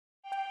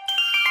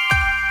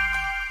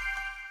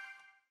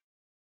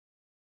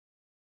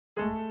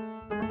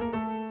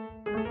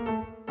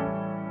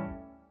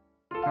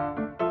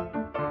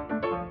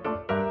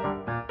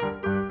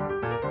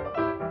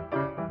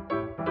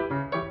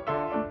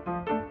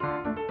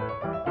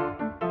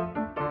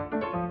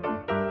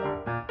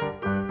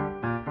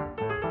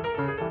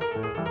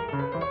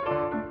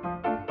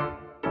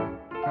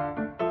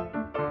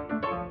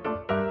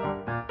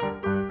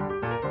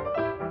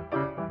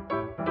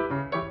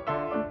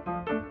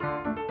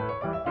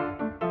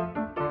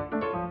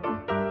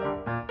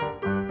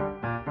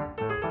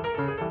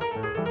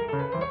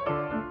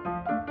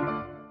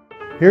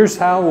Here's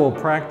how we'll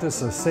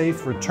practice a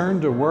safe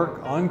return to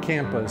work on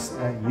campus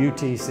at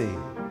UTC.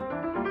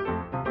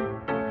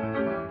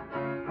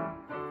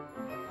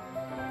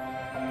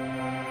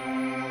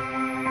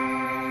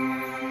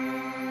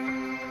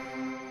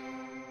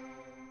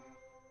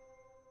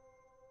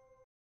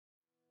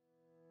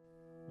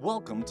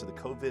 Welcome to the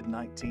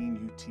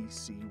COVID-19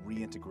 UTC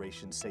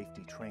Reintegration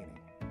Safety Training.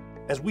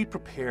 As we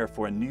prepare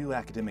for a new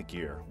academic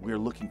year, we are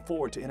looking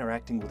forward to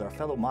interacting with our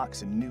fellow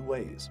Mocs in new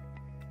ways.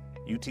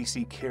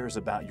 UTC cares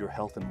about your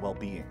health and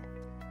well-being.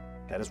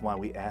 That is why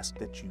we ask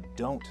that you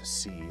don't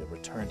see a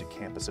return to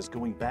campus as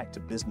going back to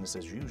business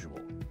as usual.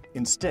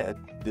 Instead,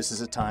 this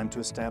is a time to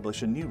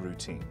establish a new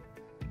routine,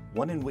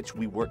 one in which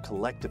we work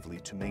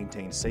collectively to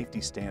maintain safety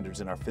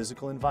standards in our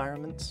physical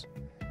environments,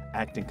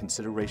 act in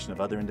consideration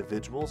of other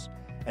individuals,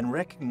 and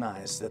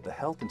recognize that the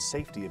health and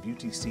safety of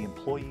UTC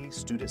employees,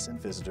 students, and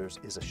visitors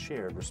is a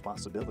shared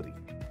responsibility.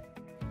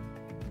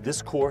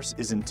 This course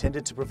is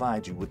intended to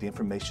provide you with the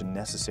information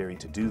necessary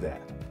to do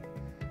that.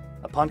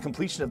 Upon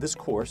completion of this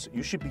course,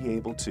 you should be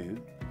able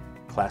to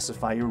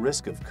classify your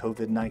risk of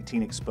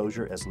COVID-19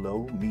 exposure as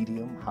low,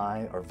 medium,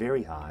 high, or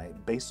very high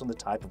based on the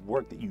type of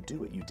work that you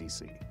do at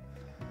UTC.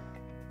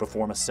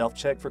 Perform a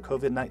self-check for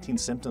COVID-19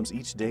 symptoms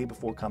each day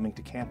before coming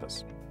to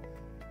campus.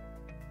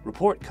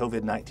 Report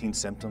COVID-19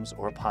 symptoms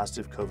or a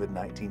positive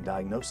COVID-19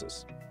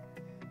 diagnosis.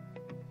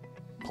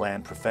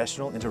 Plan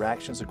professional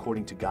interactions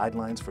according to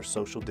guidelines for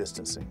social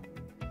distancing.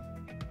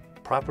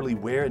 Properly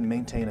wear and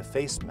maintain a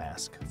face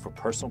mask for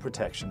personal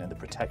protection and the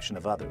protection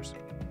of others.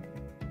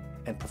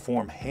 And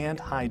perform hand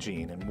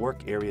hygiene and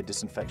work area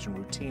disinfection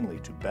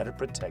routinely to better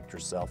protect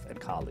yourself and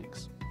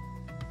colleagues.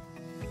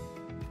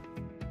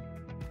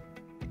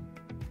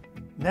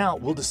 Now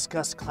we'll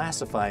discuss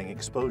classifying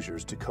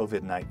exposures to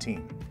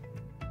COVID-19.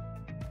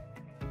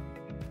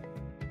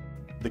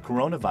 The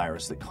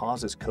coronavirus that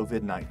causes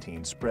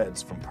COVID-19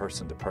 spreads from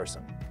person to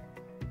person.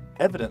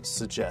 Evidence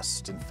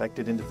suggests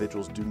infected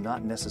individuals do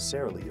not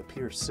necessarily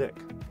appear sick.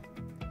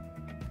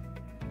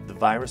 The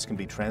virus can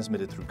be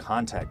transmitted through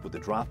contact with the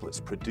droplets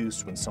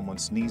produced when someone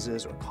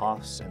sneezes or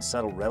coughs and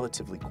settle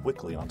relatively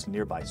quickly onto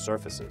nearby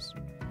surfaces.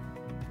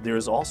 There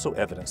is also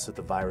evidence that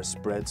the virus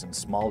spreads in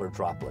smaller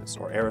droplets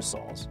or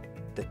aerosols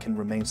that can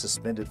remain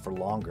suspended for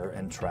longer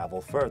and travel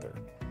further.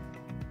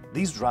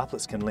 These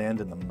droplets can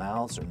land in the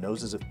mouths or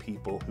noses of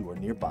people who are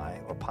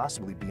nearby or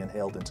possibly be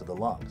inhaled into the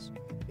lungs.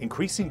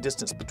 Increasing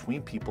distance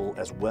between people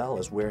as well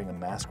as wearing a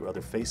mask or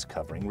other face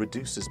covering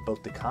reduces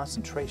both the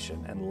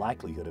concentration and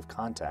likelihood of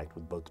contact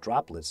with both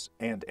droplets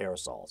and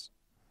aerosols.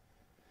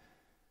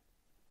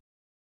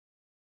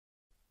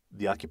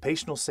 The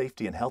Occupational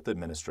Safety and Health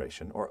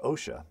Administration, or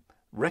OSHA,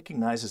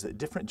 recognizes that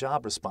different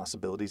job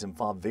responsibilities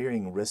involve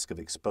varying risk of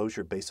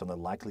exposure based on the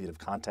likelihood of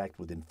contact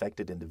with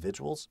infected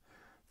individuals,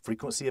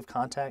 frequency of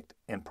contact,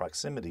 and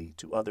proximity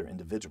to other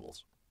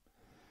individuals.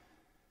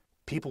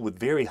 People with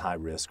very high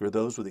risk are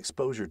those with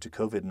exposure to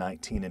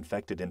COVID-19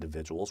 infected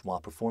individuals while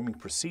performing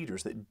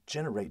procedures that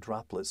generate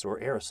droplets or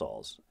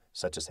aerosols,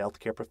 such as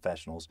healthcare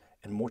professionals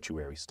and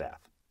mortuary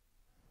staff.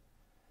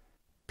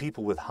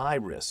 People with high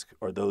risk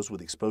are those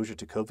with exposure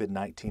to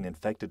COVID-19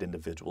 infected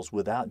individuals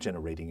without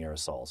generating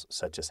aerosols,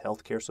 such as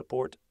healthcare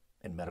support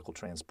and medical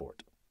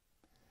transport.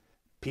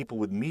 People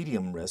with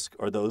medium risk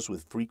are those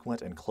with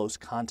frequent and close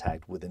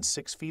contact within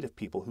 6 feet of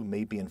people who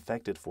may be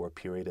infected for a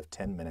period of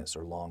 10 minutes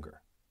or longer.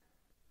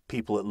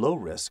 People at low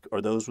risk are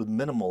those with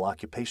minimal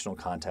occupational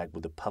contact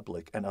with the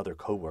public and other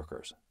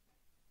coworkers.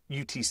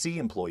 UTC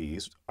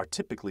employees are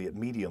typically at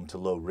medium to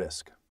low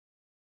risk.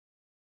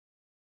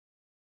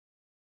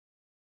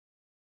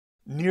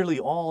 Nearly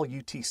all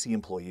UTC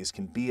employees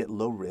can be at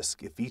low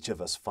risk if each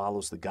of us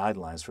follows the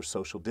guidelines for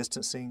social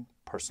distancing,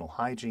 personal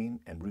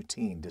hygiene, and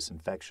routine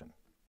disinfection.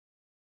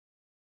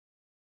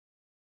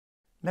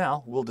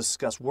 Now we'll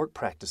discuss work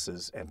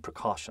practices and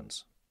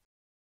precautions.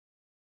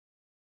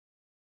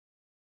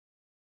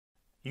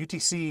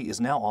 UTC is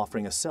now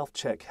offering a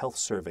self-check health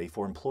survey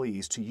for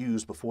employees to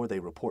use before they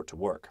report to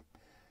work.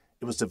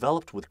 It was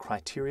developed with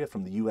criteria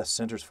from the U.S.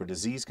 Centers for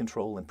Disease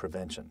Control and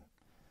Prevention.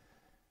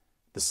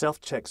 The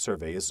self-check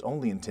survey is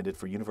only intended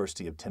for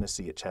University of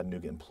Tennessee at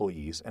Chattanooga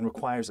employees and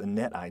requires a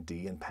net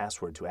ID and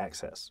password to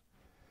access.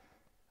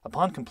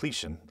 Upon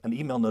completion, an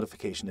email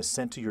notification is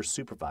sent to your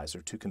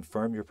supervisor to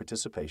confirm your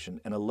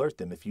participation and alert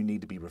them if you need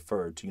to be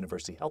referred to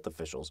university health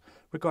officials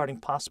regarding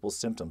possible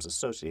symptoms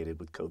associated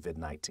with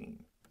COVID-19.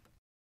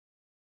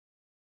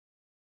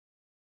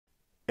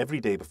 Every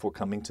day before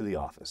coming to the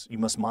office, you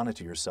must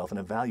monitor yourself and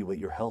evaluate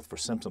your health for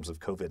symptoms of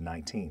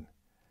COVID-19.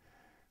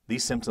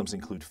 These symptoms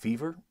include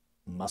fever,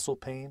 muscle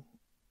pain,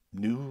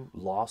 new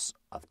loss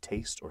of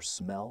taste or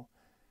smell,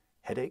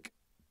 headache,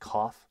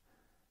 cough,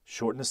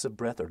 shortness of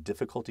breath or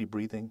difficulty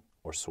breathing,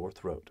 or sore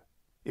throat.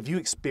 If you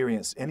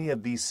experience any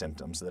of these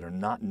symptoms that are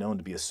not known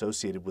to be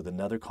associated with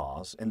another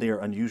cause and they are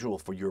unusual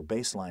for your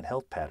baseline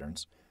health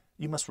patterns,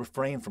 you must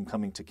refrain from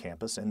coming to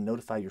campus and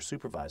notify your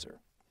supervisor.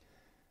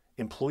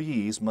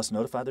 Employees must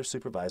notify their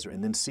supervisor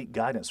and then seek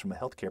guidance from a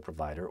healthcare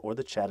provider or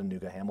the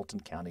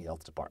Chattanooga-Hamilton County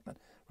Health Department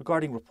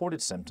regarding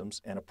reported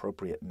symptoms and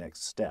appropriate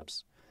next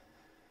steps.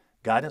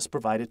 Guidance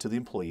provided to the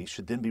employee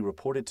should then be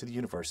reported to the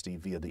university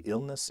via the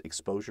Illness,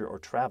 Exposure, or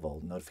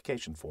Travel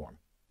Notification Form.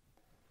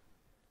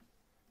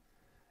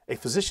 A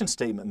physician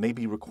statement may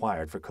be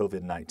required for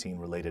COVID-19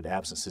 related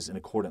absences in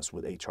accordance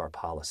with HR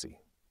policy.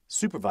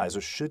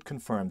 Supervisors should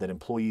confirm that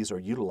employees are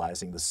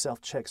utilizing the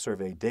self-check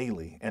survey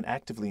daily and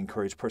actively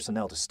encourage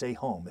personnel to stay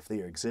home if they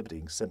are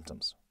exhibiting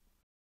symptoms.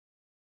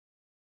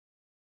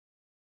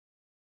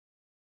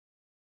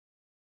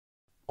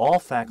 All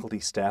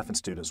faculty, staff, and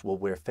students will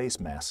wear face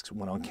masks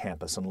when on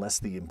campus unless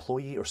the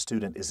employee or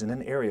student is in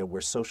an area where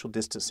social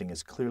distancing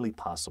is clearly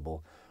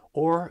possible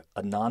or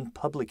a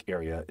non-public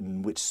area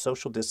in which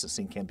social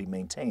distancing can be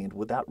maintained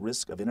without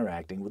risk of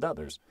interacting with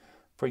others,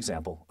 for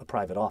example, a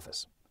private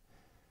office.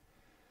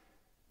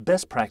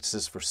 Best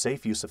practices for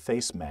safe use of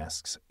face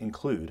masks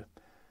include: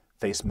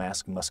 face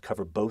mask must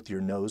cover both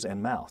your nose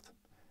and mouth.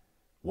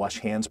 Wash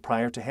hands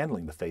prior to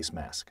handling the face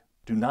mask.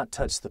 Do not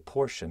touch the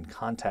portion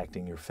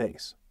contacting your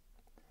face.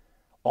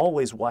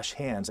 Always wash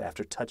hands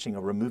after touching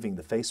or removing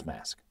the face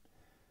mask.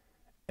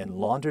 And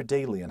launder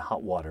daily in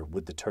hot water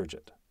with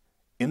detergent.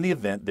 In the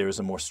event there is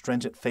a more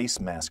stringent face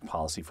mask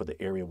policy for the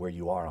area where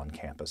you are on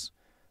campus,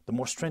 the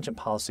more stringent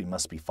policy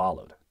must be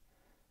followed.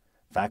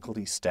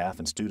 Faculty, staff,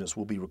 and students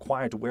will be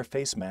required to wear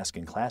face masks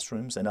in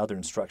classrooms and other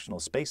instructional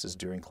spaces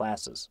during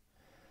classes.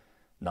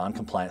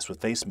 Non-compliance with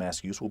face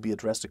mask use will be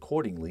addressed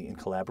accordingly in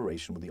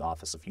collaboration with the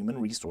Office of Human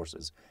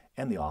Resources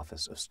and the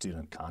Office of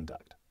Student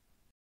Conduct.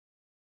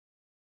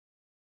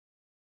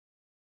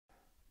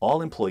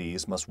 All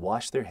employees must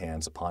wash their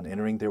hands upon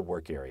entering their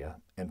work area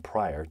and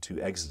prior to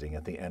exiting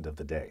at the end of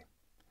the day.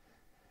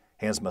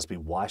 Hands must be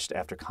washed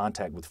after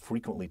contact with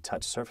frequently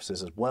touched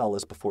surfaces as well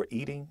as before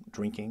eating,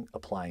 drinking,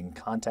 applying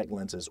contact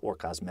lenses, or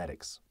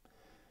cosmetics.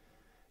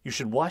 You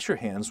should wash your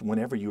hands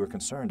whenever you are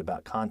concerned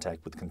about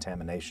contact with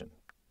contamination.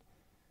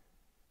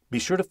 Be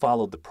sure to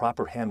follow the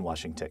proper hand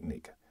washing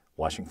technique,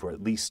 washing for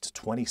at least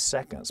 20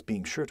 seconds,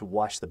 being sure to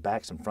wash the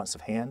backs and fronts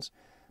of hands,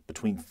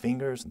 between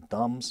fingers and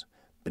thumbs,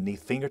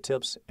 beneath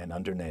fingertips, and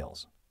under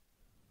nails.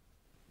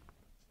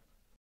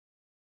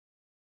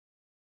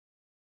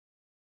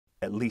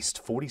 At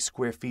least 40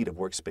 square feet of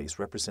workspace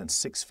represents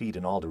 6 feet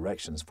in all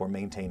directions for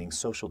maintaining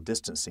social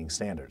distancing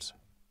standards.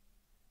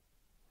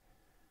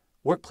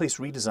 Workplace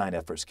redesign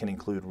efforts can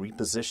include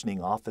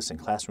repositioning office and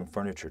classroom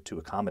furniture to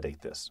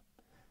accommodate this.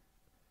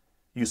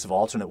 Use of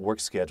alternate work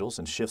schedules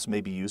and shifts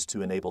may be used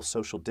to enable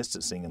social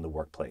distancing in the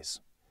workplace.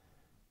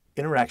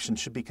 Interaction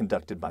should be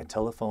conducted by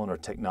telephone or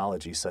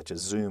technology such as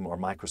Zoom or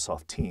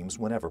Microsoft Teams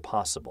whenever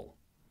possible.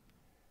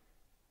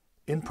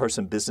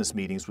 In-person business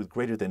meetings with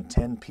greater than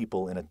 10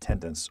 people in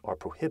attendance are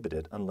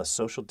prohibited unless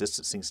social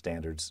distancing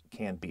standards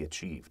can be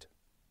achieved.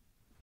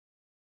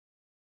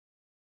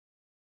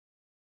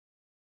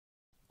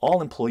 All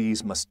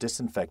employees must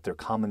disinfect their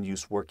common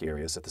use work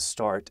areas at the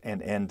start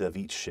and end of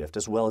each shift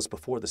as well as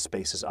before the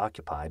space is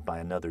occupied by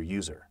another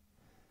user.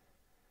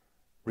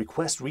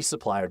 Request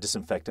resupply or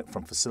disinfectant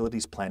from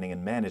facilities planning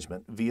and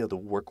management via the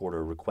work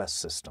order request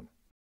system.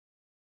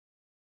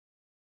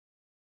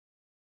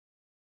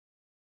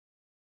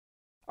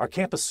 Our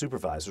campus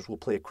supervisors will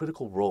play a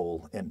critical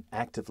role in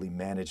actively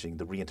managing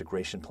the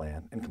reintegration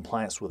plan and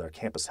compliance with our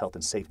campus health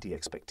and safety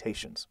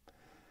expectations.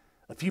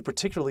 A few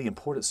particularly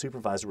important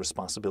supervisor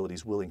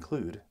responsibilities will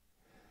include: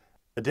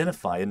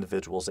 identify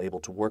individuals able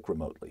to work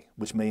remotely,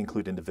 which may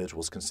include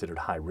individuals considered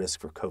high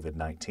risk for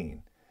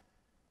COVID-19.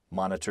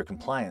 Monitor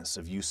compliance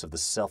of use of the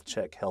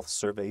self-check health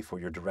survey for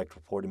your direct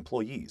report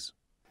employees.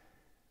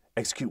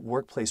 Execute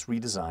workplace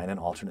redesign and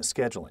alternate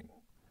scheduling.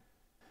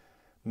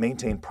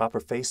 Maintain proper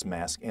face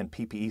mask and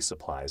PPE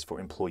supplies for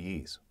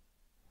employees.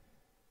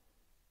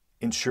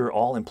 Ensure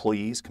all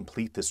employees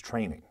complete this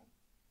training.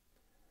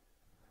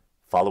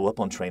 Follow up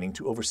on training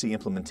to oversee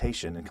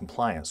implementation and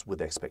compliance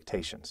with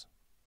expectations.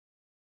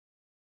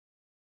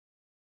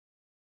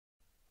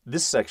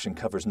 This section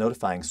covers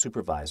notifying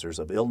supervisors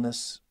of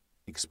illness,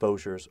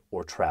 exposures,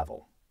 or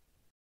travel.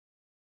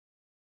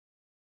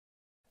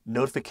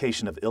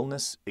 Notification of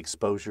illness,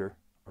 exposure,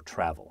 or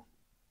travel.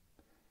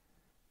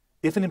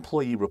 If an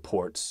employee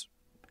reports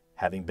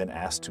having been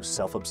asked to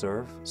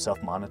self-observe,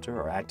 self-monitor,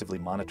 or actively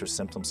monitor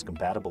symptoms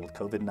compatible with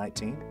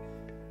COVID-19,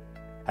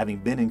 having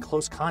been in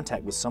close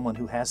contact with someone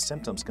who has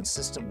symptoms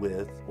consistent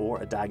with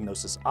or a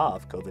diagnosis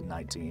of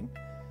COVID-19,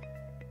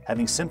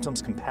 having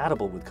symptoms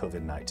compatible with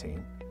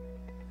COVID-19,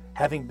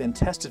 having been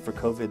tested for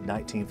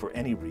COVID-19 for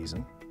any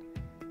reason,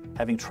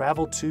 having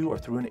traveled to or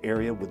through an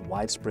area with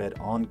widespread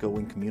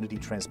ongoing community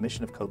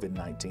transmission of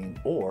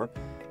COVID-19, or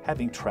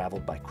having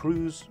traveled by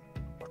cruise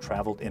or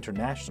traveled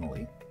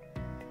internationally,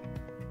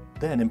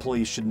 then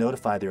employees should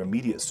notify their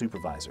immediate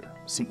supervisor,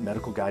 seek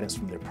medical guidance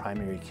from their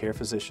primary care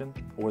physician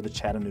or the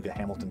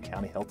Chattanooga-Hamilton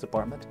County Health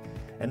Department,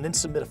 and then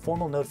submit a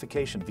formal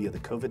notification via the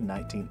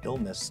COVID-19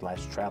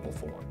 illness/travel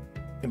form.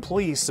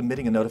 Employees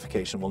submitting a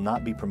notification will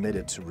not be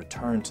permitted to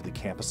return to the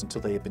campus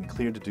until they have been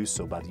cleared to do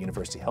so by the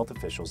university health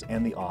officials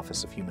and the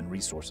Office of Human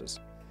Resources.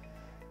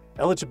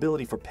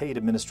 Eligibility for paid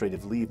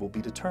administrative leave will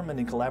be determined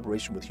in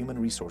collaboration with Human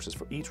Resources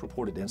for each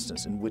reported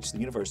instance in which the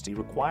university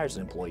requires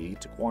an employee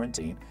to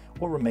quarantine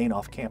or remain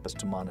off campus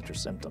to monitor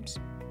symptoms.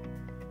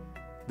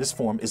 This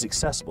form is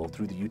accessible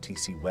through the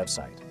UTC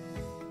website.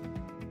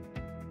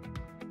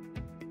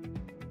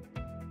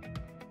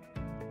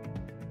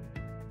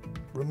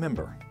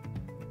 Remember,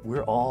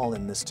 we're all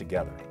in this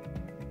together.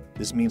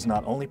 This means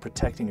not only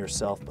protecting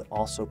yourself, but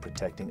also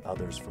protecting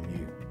others from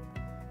you.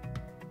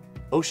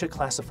 OSHA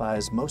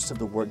classifies most of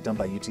the work done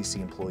by UTC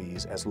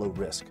employees as low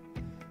risk.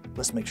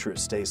 Let's make sure it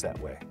stays that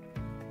way.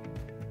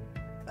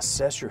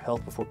 Assess your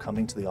health before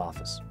coming to the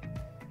office.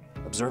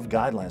 Observe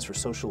guidelines for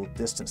social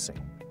distancing.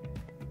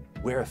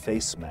 Wear a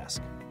face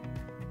mask.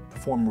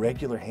 Perform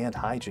regular hand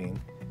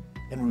hygiene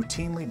and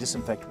routinely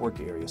disinfect work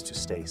areas to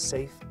stay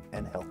safe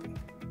and healthy.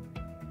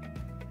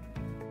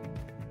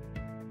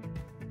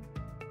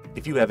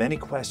 If you have any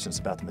questions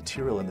about the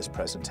material in this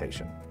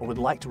presentation or would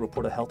like to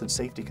report a health and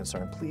safety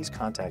concern, please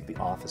contact the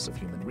Office of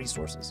Human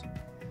Resources.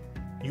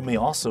 You may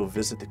also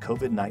visit the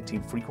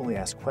COVID-19 Frequently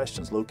Asked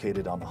Questions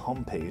located on the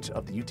homepage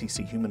of the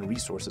UTC Human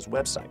Resources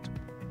website.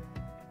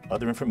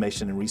 Other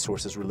information and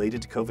resources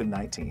related to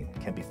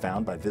COVID-19 can be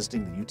found by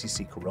visiting the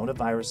UTC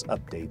Coronavirus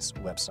Updates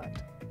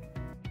website.